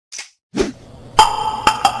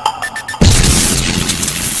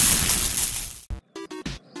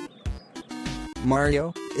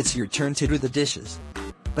Mario, it's your turn to do the dishes.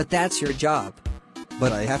 But that's your job.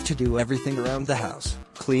 But I have to do everything around the house.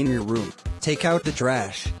 Clean your room, take out the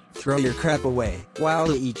trash, throw your crap away. Wow,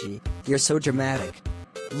 Luigi, you're so dramatic.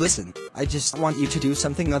 Listen, I just want you to do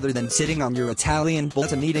something other than sitting on your Italian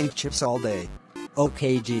butt and eating chips all day.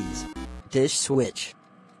 Okay, geez. Dish switch.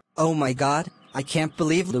 Oh my god, I can't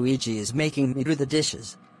believe Luigi is making me do the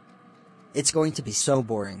dishes. It's going to be so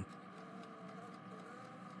boring.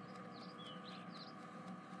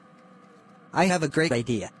 I have a great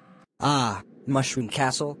idea. Ah, Mushroom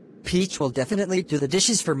Castle, Peach will definitely do the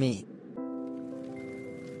dishes for me.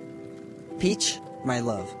 Peach, my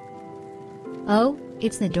love. Oh,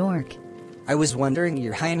 it's the dork. I was wondering,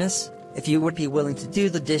 Your Highness, if you would be willing to do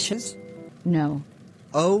the dishes? No.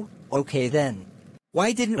 Oh, okay then.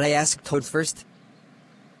 Why didn't I ask Toad first?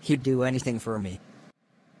 He'd do anything for me.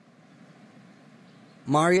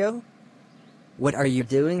 Mario? What are you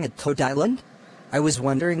doing at Toad Island? I was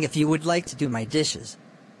wondering if you would like to do my dishes.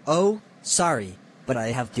 Oh, sorry, but I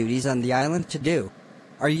have duties on the island to do.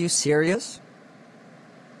 Are you serious?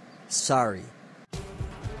 Sorry.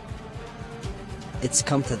 It's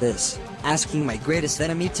come to this, asking my greatest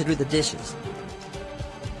enemy to do the dishes.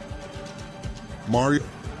 Mario?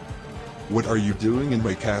 What are you doing in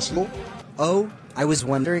my castle? Oh, I was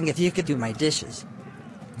wondering if you could do my dishes.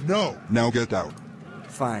 No! Now get out.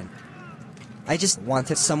 Fine. I just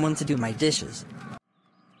wanted someone to do my dishes.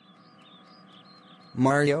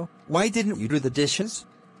 Mario, why didn't you do the dishes?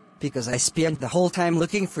 Because I spent the whole time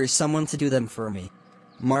looking for someone to do them for me.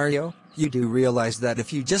 Mario, you do realize that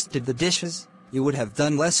if you just did the dishes, you would have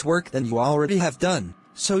done less work than you already have done,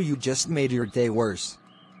 so you just made your day worse.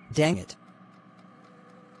 Dang it.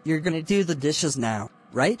 You're gonna do the dishes now,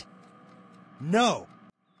 right? No!